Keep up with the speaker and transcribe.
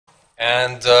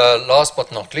And last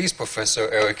but not least, Professor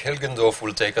Eric Hilgendorf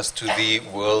will take us to the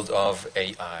world of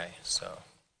AI. So.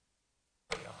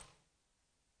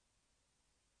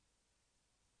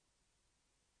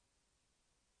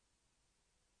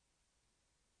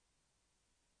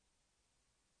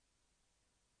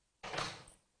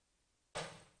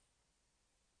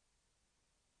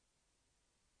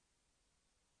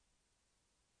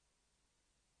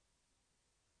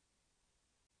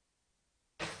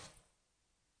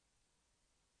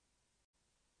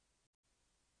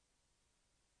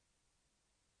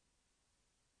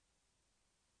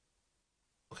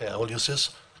 Okay, I will use this.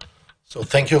 So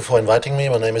thank you for inviting me.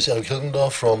 My name is Eric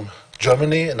Hilgendorf from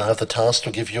Germany, and I have the task to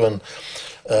give you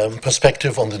a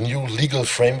perspective on the new legal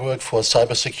framework for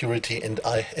cybersecurity and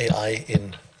AI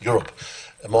in Europe.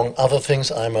 Among other things,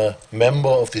 I'm a member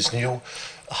of this new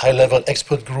high-level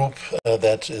expert group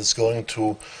that is going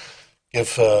to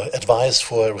give advice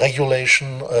for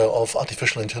regulation of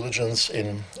artificial intelligence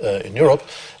in Europe,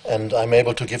 and I'm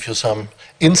able to give you some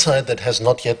insight that has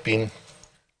not yet been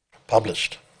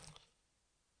published.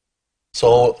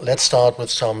 So let's start with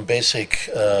some basic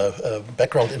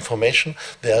background information.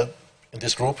 There are in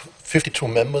this group 52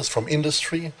 members from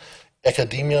industry,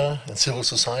 academia, and civil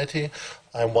society.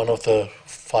 I'm one of the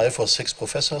 5 or 6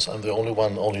 professors. I'm the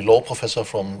only law professor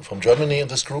from Germany in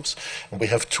these groups. And we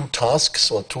have 2 tasks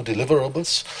or 2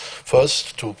 deliverables.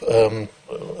 First, to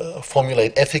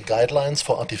formulate ethic guidelines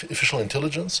for artificial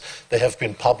intelligence. They have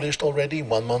been published already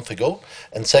 1 month ago.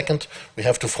 And second, we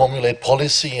have to formulate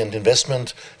policy and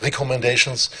investment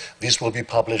recommendations. These will be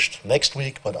published next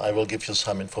week, but I will give you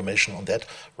some information on that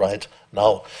right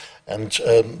now. And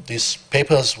these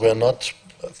papers were not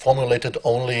formulated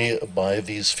only by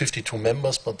these 52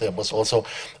 members, but there was also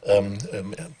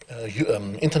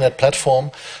internet platform,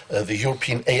 the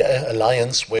European AI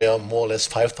Alliance, where more or less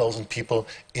 5,000 people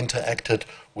interacted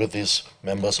with these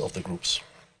members of the groups.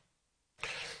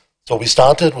 So we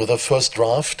started with a first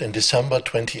draft in December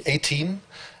 2018,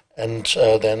 and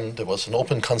then there was an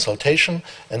open consultation,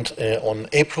 and on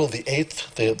April the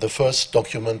 8th, the first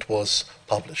document was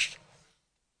published.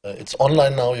 It's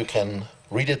online now, you can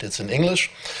read it, it's in English.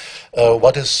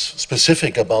 What is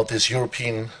specific about this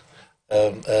European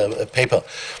paper?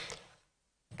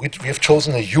 We have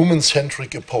chosen a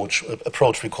human-centric approach.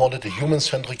 We call it a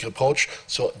human-centric approach.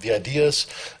 So the idea is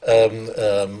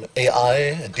AI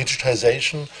and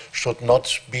digitization should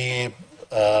not be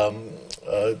of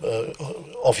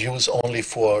use only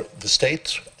for the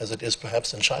state, as it is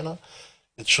perhaps in China.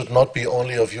 It should not be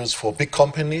only of use for big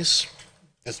companies.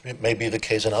 This may be the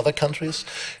case in other countries.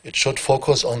 It should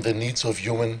focus on the needs of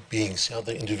human beings.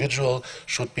 The individual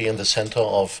should be in the center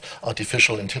of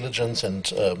artificial intelligence and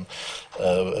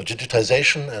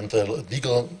digitization, and the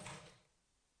legal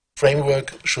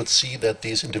framework should see that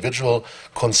these individual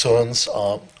concerns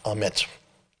are met.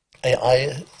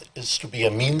 AI is to be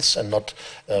a means and not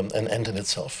an end in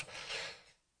itself.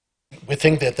 We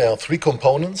think that there are 3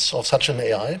 components of such an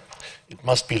AI. It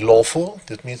must be lawful,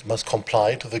 that means it must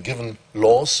comply to the given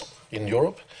laws in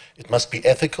Europe. It must be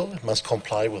ethical, it must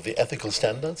comply with the ethical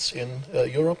standards in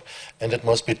Europe, and it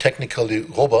must be technically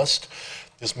robust.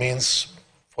 This means,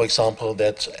 for example,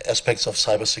 that aspects of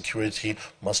cybersecurity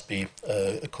must be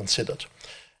considered.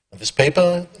 And this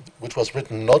paper, which was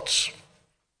written not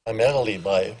primarily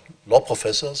by law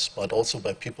professors, but also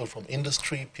by people from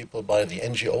industry, people by the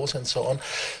NGOs and so on.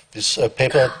 This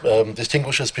paper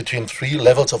distinguishes between 3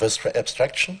 levels of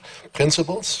abstraction: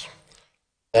 principles,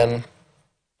 then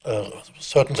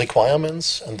certain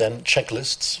requirements, and then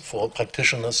checklists for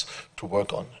practitioners to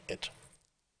work on it.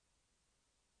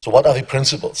 So what are the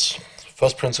principles?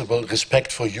 First principle,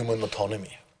 respect for human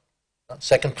autonomy.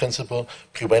 Second principle,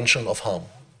 prevention of harm.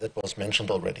 That was mentioned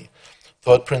already.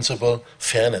 Third principle,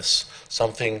 fairness,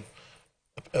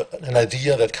 an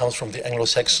idea that comes from the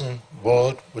Anglo-Saxon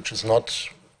world, which is not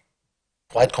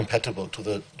quite compatible to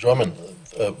the German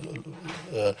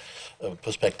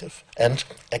perspective. And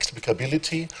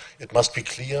explicability, it must be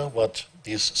clear what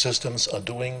these systems are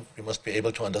doing. We must be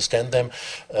able to understand them,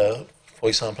 for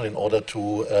example, in order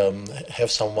to have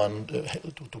someone,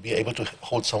 to be able to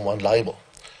hold someone liable.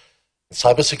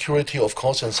 Cybersecurity, of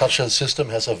course, in such a system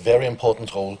has a very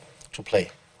important role to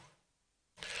play.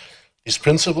 These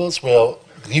principles were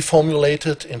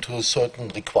reformulated into certain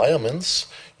requirements: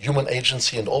 human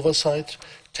agency and oversight,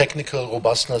 technical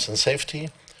robustness and safety,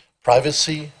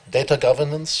 privacy, data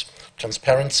governance,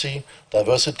 transparency,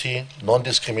 diversity,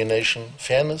 non-discrimination,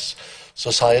 fairness,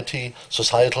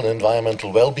 societal and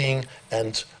environmental well-being,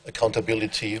 and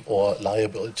accountability or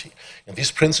liability. In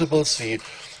these principles, the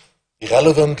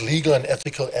relevant legal and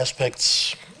ethical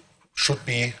aspects should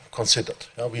be considered.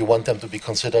 We want them to be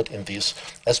considered in these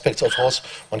aspects. Of course,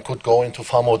 one could go into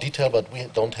far more detail, but we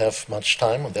don't have much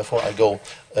time, and therefore I go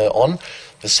on.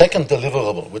 The second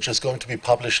deliverable, which is going to be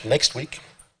published next week,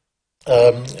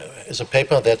 is a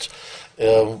paper that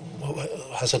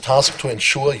has a task to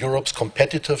ensure Europe's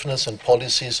competitiveness and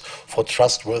policies for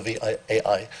trustworthy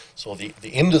AI. So the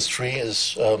industry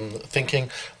is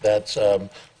thinking that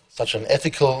such an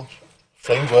ethical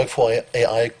framework for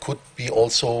AI could be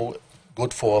also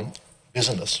good for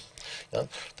business. Yeah.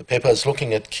 The paper is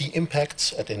looking at key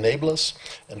impacts, at enablers,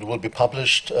 and will be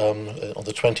published on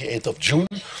the 28th of June.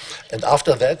 And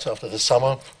after that, after the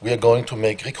summer, we are going to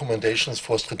make recommendations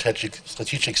for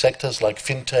strategic sectors like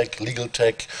fintech, legal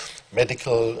tech,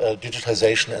 medical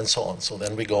digitization, and so on. So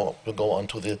then we'll go on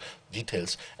to the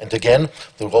details. And again,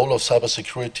 the role of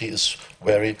cybersecurity is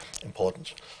very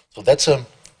important. So that's a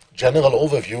general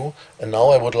overview, and now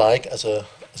I would like, as a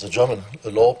German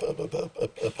law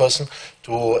person,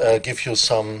 to give you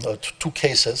some two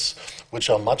cases which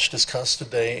are much discussed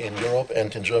today in Europe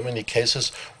and in Germany,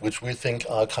 cases which we think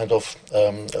are kind of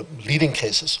leading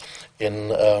cases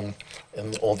in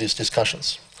all these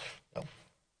discussions.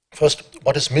 First,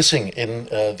 what is missing in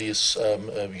these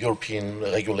European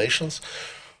regulations?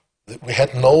 We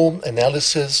had no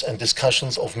analysis and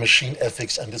discussions of machine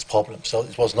ethics and its problems. So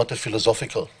it was not a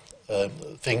philosophical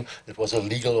thing, it was a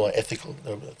legal or ethical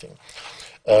thing.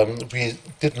 We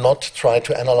did not try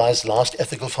to analyze last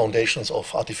ethical foundations of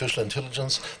artificial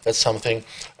intelligence. That's something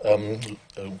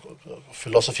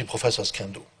philosophy professors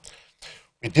can do.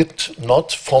 We did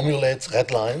not formulate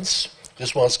red lines.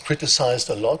 This was criticized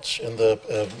a lot in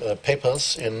the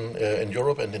papers in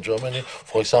Europe and in Germany.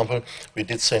 For example, we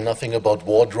did say nothing about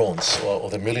war drones or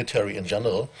the military in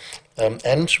general.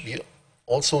 And we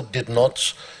also did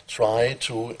not try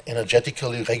to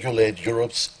energetically regulate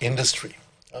Europe's industry.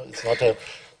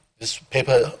 This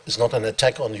paper is not an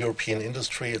attack on European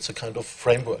industry, it's a kind of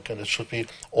framework, and it should be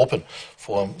open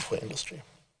for industry.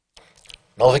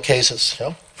 Now the cases.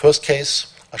 Yeah? First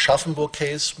case, Aschaffenburg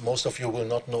case. Most of you will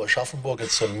not know Aschaffenburg.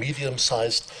 It's a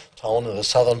medium-sized town in the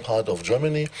southern part of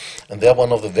Germany, and they're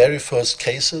one of the very first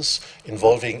cases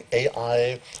involving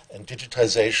AI and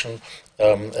digitization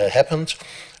happened.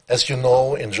 As you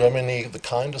know, in Germany, the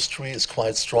car industry is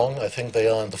quite strong. I think they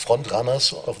are in the front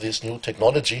runners of this new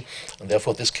technology, and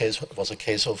therefore this case was a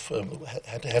case of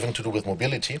having to do with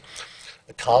mobility.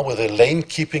 A car with a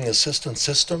lane-keeping assistance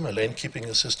system,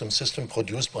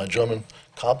 produced by a German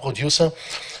car producer.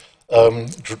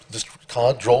 This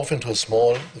car drove into a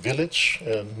small village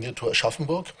near to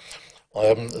Aschaffenburg.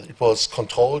 It was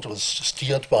controlled, it was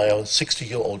steered by a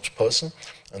 60-year-old person,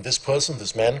 and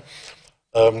this man,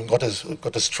 got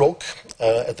a stroke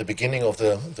at the beginning of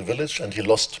the village, and he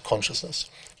lost consciousness.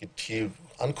 He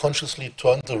unconsciously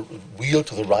turned the wheel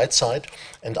to the right side,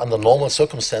 and under normal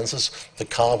circumstances, the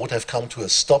car would have come to a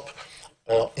stop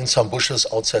in some bushes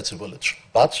outside the village.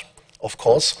 But, of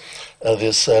course,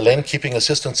 this lane-keeping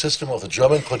assistance system of the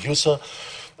German producer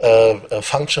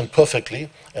functioned perfectly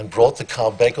and brought the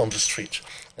car back on the street.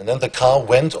 And then the car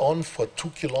went on for 2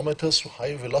 kilometers,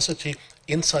 high velocity,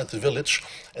 inside the village,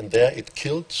 and there it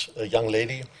killed a young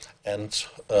lady and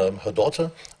her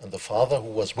daughter, and the father who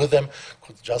was with them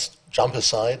could just jump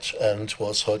aside and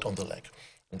was hurt on the leg.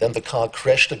 And then the car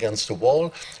crashed against the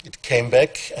wall. It came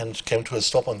back and came to a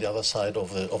stop on the other side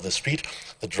of the street.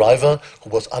 The driver,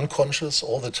 who was unconscious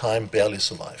all the time, barely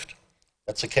survived.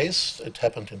 That's the case. It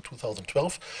happened in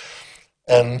 2012.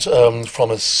 And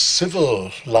from a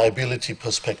civil liability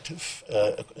perspective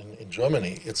in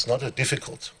Germany, it's not a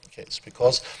difficult case,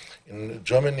 because in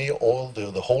Germany, all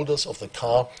the holders of the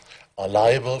car are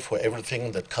liable for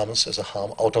everything that comes as a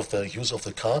harm out of the use of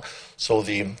the car. So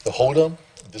the holder,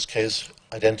 in this case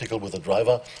identical with the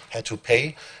driver, had to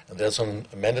pay, and there's a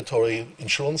mandatory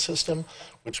insurance system,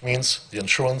 which means the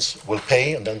insurance will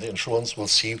pay, and then the insurance will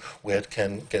see where it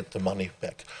can get the money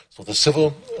back. So the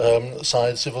civil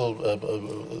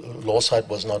law side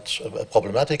was not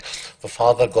problematic. The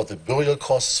father got the burial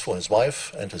costs for his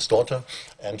wife and his daughter,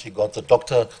 and he got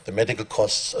the medical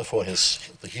costs for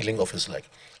the healing of his leg.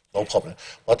 No problem.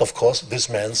 But of course, this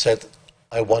man said,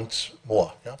 I want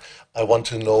more. Yeah? I want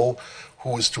to know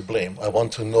who is to blame. I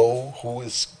want to know who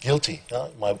is guilty. Yeah?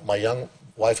 My young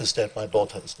wife is dead, my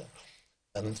daughter is dead.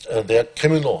 And their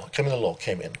criminal law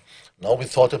came in. Now we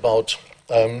thought about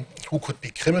who could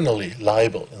be criminally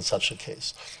liable in such a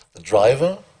case. The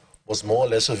driver was more or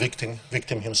less a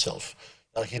victim himself.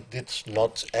 He did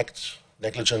not act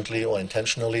negligently or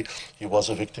intentionally. He was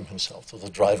a victim himself. So the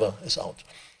driver is out.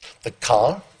 The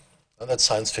car, that's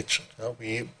science fiction.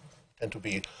 We tend to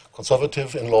be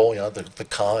conservative in law. Yeah, the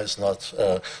car is not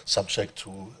subject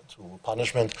to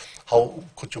punishment. How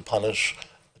could you punish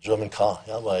a German car?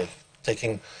 Yeah, by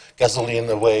taking gasoline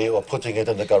away or putting it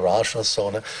in the garage or so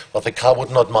on. But the car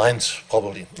would not mind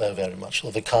probably very much.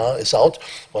 So the car is out,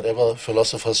 whatever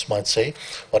philosophers might say,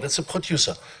 but it's a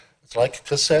producer. It's like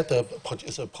Chris said,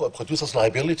 it's a producer's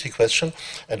liability question.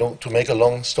 And to make a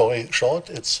long story short,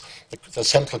 the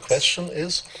central question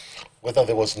is whether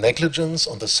there was negligence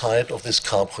on the side of this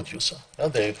car producer.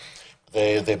 Yeah,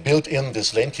 they built in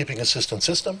this lane-keeping assistance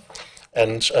system,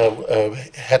 and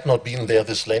had not been there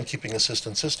this lane-keeping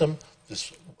assistance system,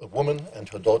 this woman and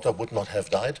her daughter would not have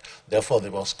died. Therefore,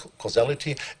 there was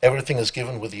causality. Everything is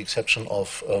given with the exception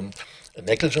of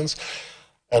negligence.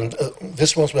 And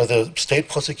this was where the state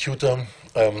prosecutor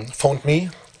phoned me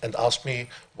and asked me,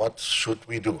 what should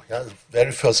we do? Yeah, the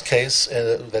very first case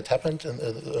that happened.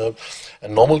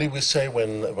 And normally we say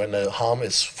when a harm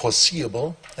is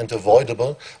foreseeable and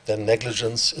avoidable, then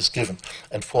negligence is given.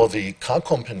 And for the car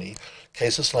company,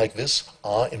 cases like this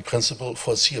are in principle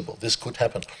foreseeable. This could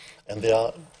happen. And they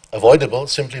are avoidable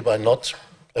simply by not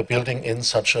building in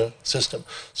such a system.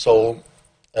 So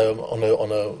on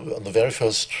the very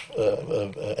first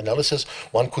analysis,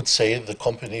 one could say the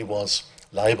company was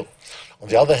liable. On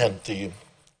the other hand, the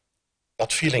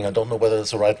gut feeling, I don't know whether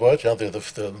it's the right word, yeah,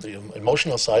 the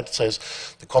emotional side says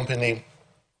the company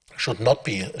should not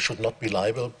be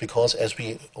liable because, as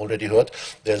we already heard,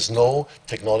 there's no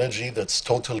technology that's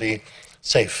totally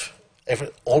safe.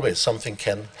 Always something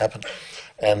can happen.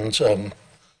 And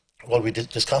well, we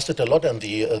discussed it a lot, and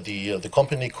the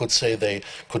company could say they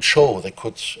could show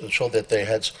that they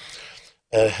had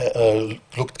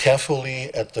looked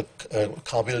carefully at the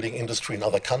car building industry in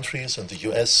other countries, in the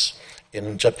US,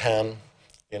 in Japan,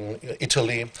 in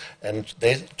Italy, and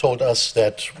they told us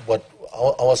that what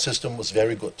our system was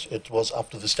very good. It was up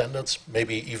to the standards,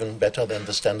 maybe even better than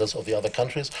the standards of the other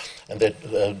countries, and they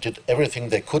did everything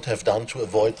they could have done to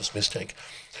avoid this mistake.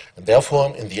 And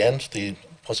therefore, in the end, the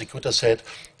prosecutor said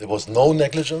there was no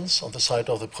negligence on the side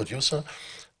of the producer,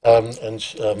 and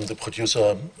the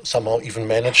producer somehow even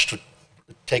managed to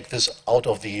take this out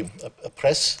of the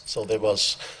press. So there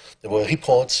were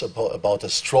reports about a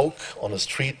stroke on a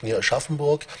street near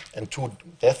Aschaffenburg and 2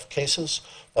 death cases,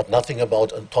 but nothing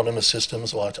about autonomous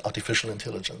systems or artificial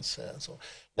intelligence. So,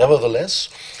 nevertheless,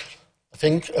 I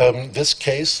think this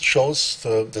case shows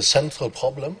the central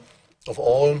problem of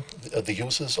all the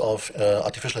uses of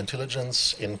artificial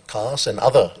intelligence in cars and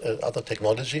other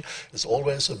technology is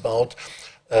always about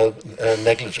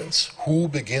negligence. Who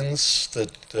begins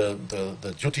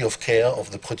the duty of care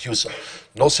of the producer?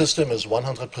 No system is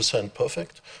 100%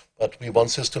 perfect, but we want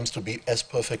systems to be as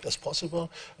perfect as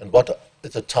possible. And what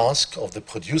is the task of the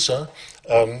producer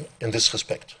in this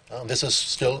respect? This is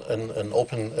still an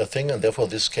open thing, and therefore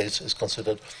this case is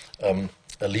considered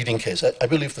a leading case. I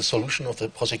believe the solution of the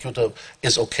prosecutor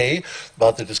is okay,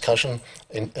 but the discussion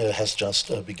has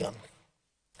just begun.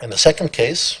 And the second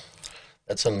case,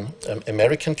 that's an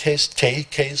American case, TAY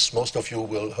case. Most of you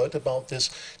will heard about this.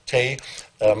 TAY,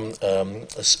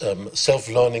 a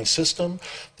self-learning system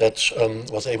that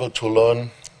was able to learn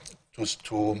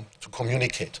to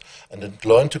communicate, and it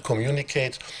learned to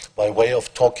communicate by way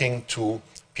of talking to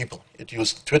people. It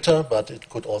used Twitter, but it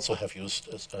could also have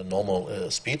used normal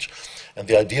speech. And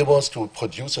the idea was to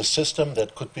produce a system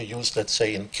that could be used, let's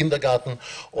say, in kindergarten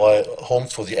or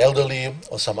homes for the elderly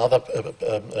or some other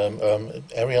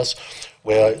areas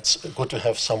where it's good to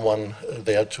have someone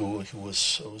there who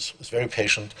is very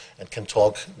patient and can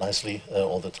talk nicely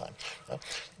all the time.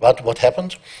 But what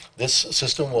happened? This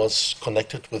system was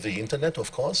connected with the internet,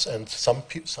 of course, and some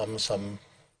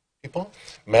people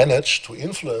managed to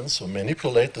influence or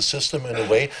manipulate the system in a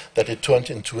way that it turned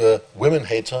into a women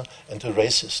hater and a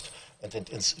racist, and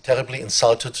it terribly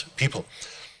insulted people.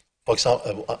 For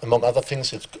example, among other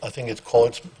things, I think it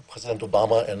called President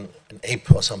Obama an ape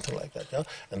or something like that. Yeah?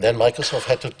 And then Microsoft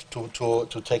had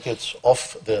to take it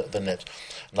off the net.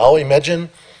 Now imagine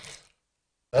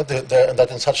that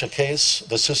in such a case,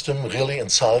 the system really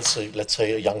insults, let's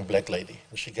say, a young black lady.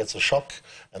 And she gets a shock,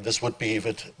 and this would be, if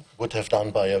it would have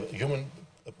done by a human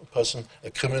person,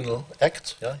 a criminal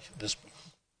act. Yeah? This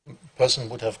person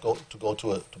would have to go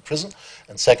to prison.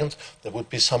 And second, there would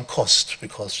be some cost,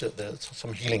 because there's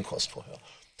some healing cost for her.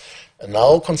 And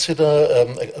now consider,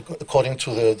 according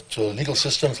to the legal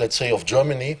systems, let's say, of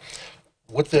Germany,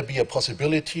 would there be a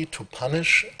possibility to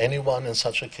punish anyone in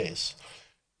such a case?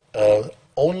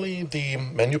 Only the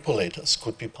manipulators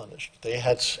could be punished. They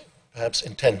had perhaps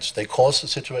intent. They caused the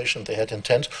situation, they had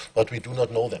intent, but we do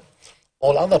not know them.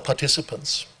 All other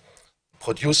participants,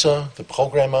 producer, the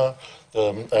programmer,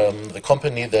 the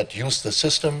company that used the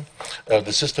system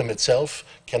itself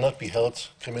cannot be held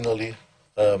criminally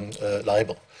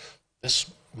liable.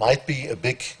 This might be a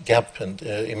big gap, and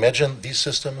imagine these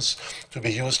systems to be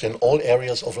used in all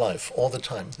areas of life all the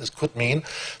time. This could mean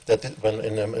that when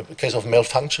in a case of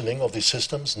malfunctioning of these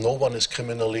systems, no one is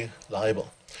criminally liable.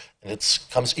 And it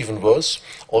comes even worse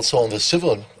also on the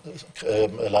civil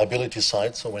liability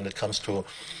side. So when it comes to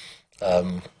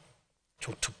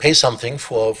pay something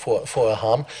for a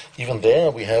harm, even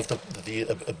there we have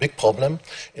a big problem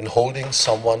in holding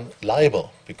someone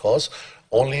liable, because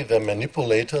only the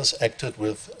manipulators acted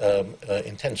with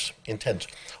intent.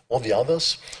 All the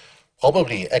others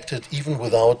probably acted even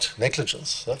without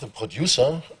negligence. The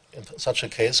producer, in such a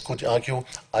case, could argue,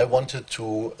 I wanted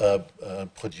to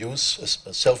produce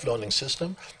a self-learning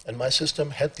system, and my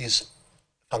system had these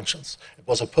functions. It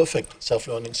was a perfect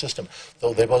self-learning system.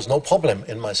 So there was no problem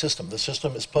in my system. The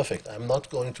system is perfect. I'm not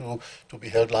going to be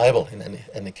held liable in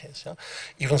any case. Yeah?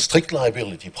 Even strict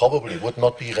liability probably would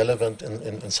not be relevant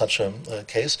in such a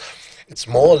case. It's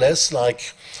more or less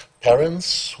like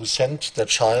parents who send their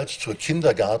child to a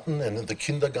kindergarten, and in the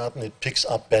kindergarten it picks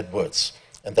up bad words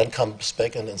and then comes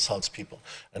back and insults people.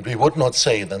 And we would not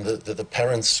say then that the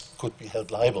parents could be held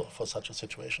liable for such a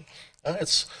situation.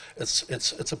 It's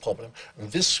a problem.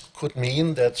 And this could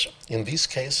mean that in these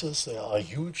cases there are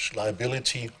huge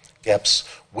liability gaps,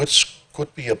 which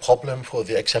could be a problem for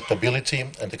the acceptability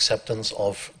and acceptance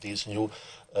of these new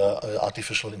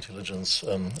artificial intelligence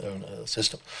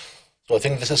system. So I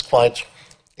think this is quite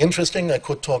interesting. I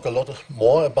could talk a lot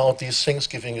more about these things,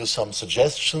 giving you some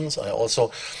suggestions. I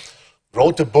also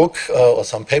wrote a book or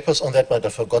some papers on that, but I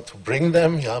forgot to bring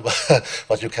them. Yeah,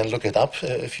 but you can look it up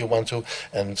if you want to,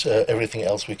 and everything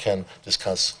else we can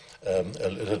discuss a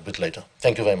little bit later.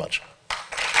 Thank you very much.